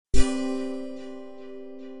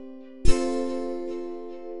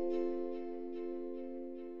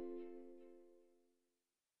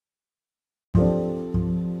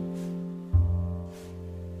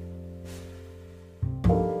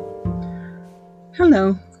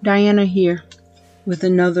Hello, Diana here with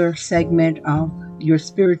another segment of your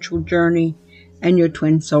spiritual journey and your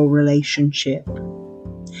twin soul relationship.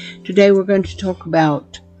 Today we're going to talk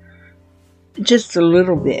about just a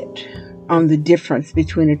little bit on the difference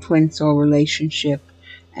between a twin soul relationship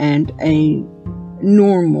and a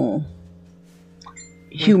normal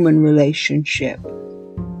human relationship.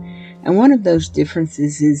 And one of those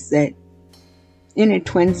differences is that in a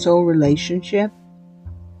twin soul relationship,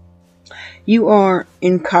 you are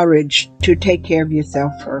encouraged to take care of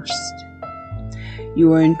yourself first.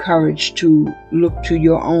 You are encouraged to look to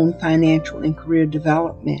your own financial and career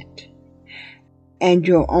development and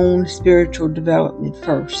your own spiritual development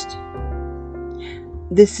first.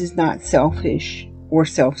 This is not selfish or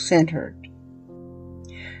self-centered.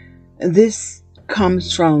 This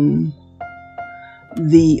comes from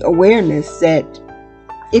the awareness that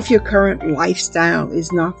if your current lifestyle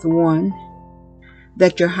is not the one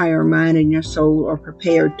that your higher mind and your soul are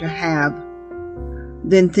prepared to have,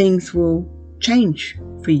 then things will change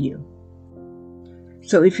for you.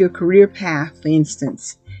 So if your career path, for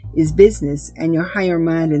instance, is business and your higher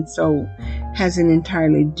mind and soul has an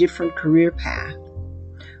entirely different career path,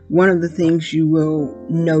 one of the things you will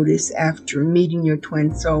notice after meeting your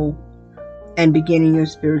twin soul and beginning your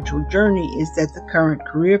spiritual journey is that the current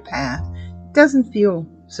career path doesn't feel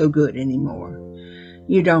so good anymore.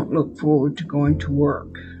 You don't look forward to going to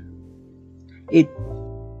work. It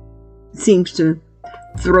seems to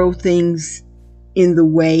throw things in the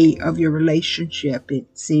way of your relationship. It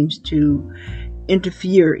seems to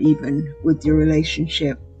interfere even with your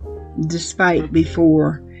relationship, despite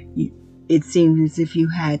before it seemed as if you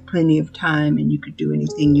had plenty of time and you could do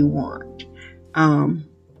anything you want.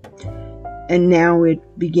 And now it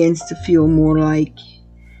begins to feel more like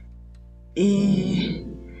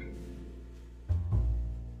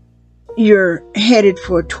you're headed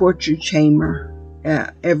for a torture chamber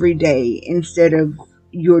every day instead of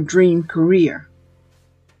your dream career.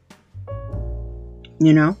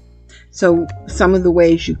 So some of the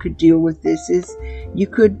ways you could deal with this is you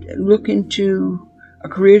could look into a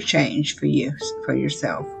career change for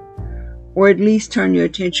yourself, or at least turn your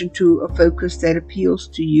attention to a focus that appeals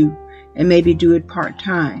to you and maybe do it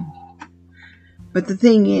part-time. But the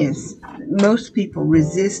thing is, most people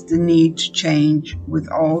resist the need to change with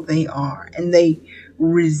all they are. And they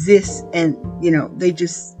resist and,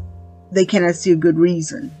 they cannot see a good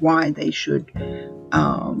reason why they should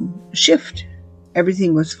shift.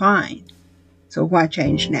 Everything was fine. So why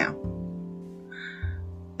change now?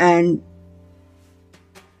 And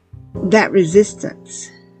that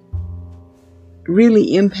resistance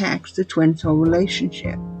really impacts the twin soul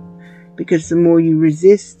relationship. Because the more you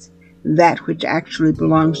resist that which actually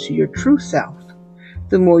belongs to your true self,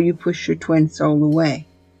 the more you push your twin soul away.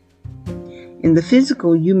 In the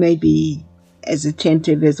physical, you may be as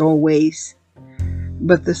attentive as always,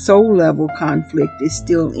 but the soul level conflict is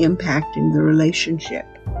still impacting the relationship.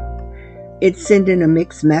 It's sending a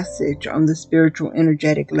mixed message on the spiritual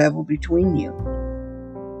energetic level between you.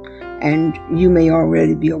 And you may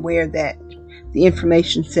already be aware that the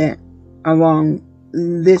information sent along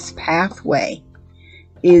this pathway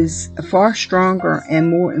is far stronger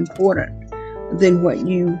and more important than what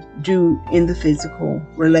you do in the physical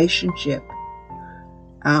relationship,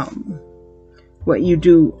 what you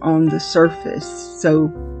do on the surface.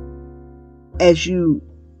 So as you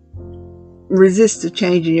resist the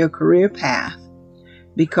change in your career path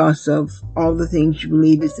because of all the things you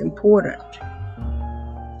believe is important,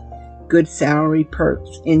 good salary,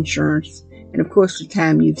 perks, insurance, and of course the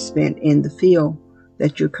time you've spent in the field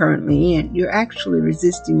that you're currently in, you're actually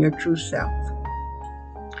resisting your true self.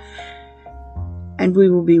 And we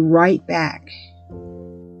will be right back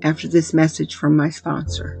after this message from my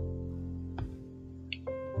sponsor.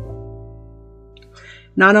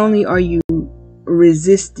 Not only are you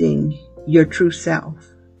resisting your true self,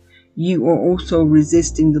 you are also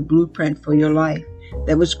resisting the blueprint for your life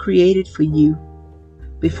that was created for you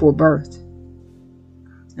before birth.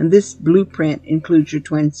 And this blueprint includes your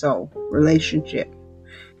twin soul relationship.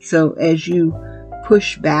 So as you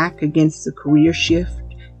push back against the career shift,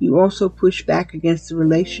 you also push back against the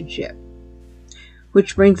relationship,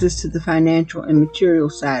 which brings us to the financial and material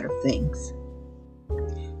side of things.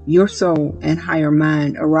 Your soul and higher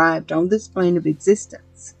mind arrived on this plane of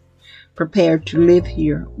existence, prepared to live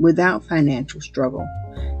here without financial struggle,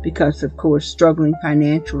 because of course struggling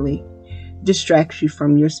financially distracts you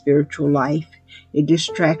from your spiritual life. It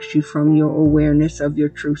distracts you from your awareness of your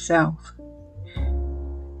true self.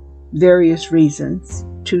 Various reasons: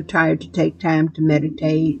 too tired to take time to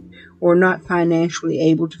meditate, or not financially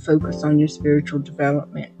able to focus on your spiritual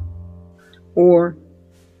development, or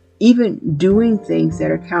even doing things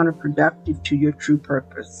that are counterproductive to your true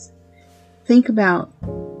purpose. Think about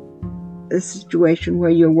a situation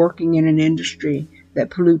where you're working in an industry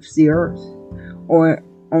that pollutes the earth, or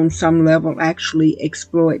on some level actually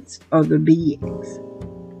exploits other beings.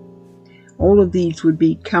 All of these would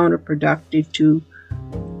be counterproductive to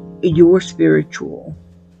your spiritual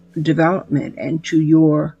development and to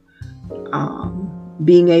your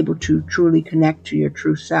being able to truly connect to your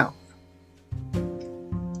true self.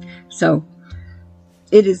 So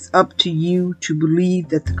it is up to you to believe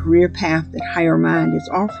that the career path that Higher Mind is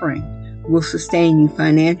offering will sustain you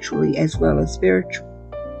financially as well as spiritually.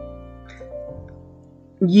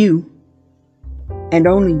 You, and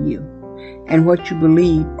only you, and what you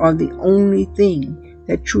believe are the only thing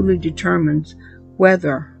that truly determines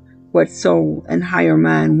whether what soul and higher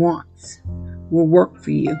mind wants will work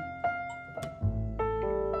for you.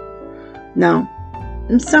 Now,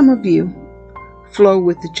 some of you flow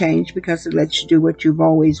with the change because it lets you do what you've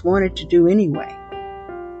always wanted to do anyway.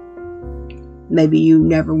 Maybe you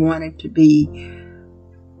never wanted to be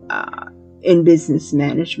in business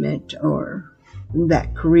management or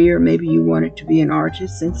that career. Maybe you wanted to be an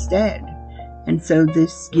artist instead. And so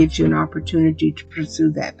this gives you an opportunity to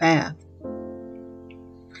pursue that path.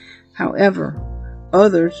 However,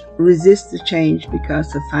 others resist the change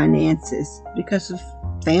because of finances, because of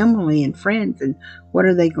family and friends, and what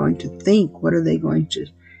are they going to think? What are they going to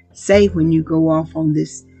say when you go off on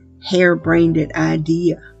this harebrained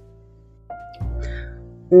idea?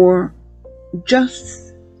 Or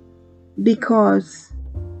just because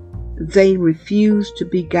they refuse to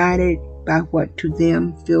be guided by what to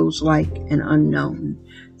them feels like an unknown.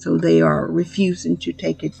 So they are refusing to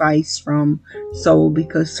take advice from soul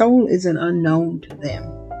because soul is an unknown to them.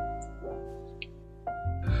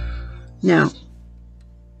 Now,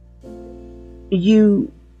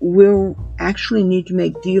 you will actually need to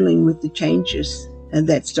make dealing with the changes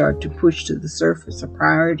that start to push to the surface a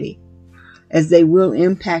priority, as they will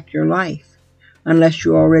impact your life unless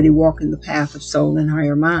you already walk in the path of soul and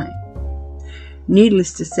higher mind.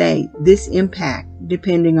 Needless to say, this impact,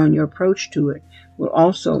 depending on your approach to it, will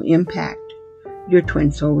also impact your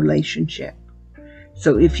twin soul relationship.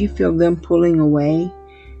 So if you feel them pulling away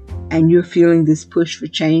and you're feeling this push for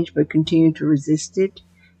change but continue to resist it,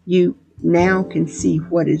 you now can see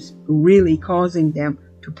what is really causing them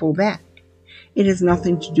to pull back. It has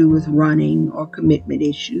nothing to do with running or commitment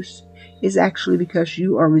issues. It's actually because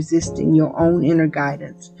you are resisting your own inner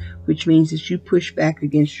guidance, which means that you push back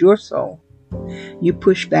against your soul. You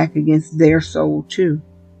push back against their soul too.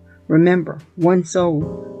 Remember, one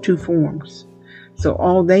soul, two forms. So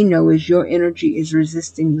all they know is your energy is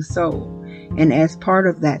resisting the soul. And as part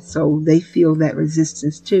of that soul, they feel that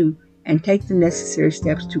resistance too and take the necessary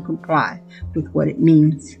steps to comply with what it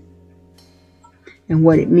means. And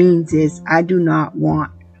what it means is, I do not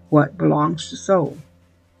want what belongs to soul.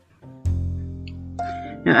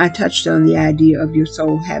 Now, I touched on the idea of your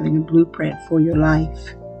soul having a blueprint for your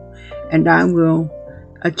life. And I will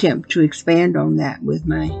attempt to expand on that with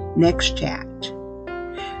my next chat.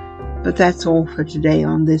 But that's all for today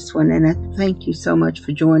on this one. And I thank you so much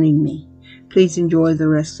for joining me. Please enjoy the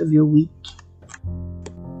rest of your week.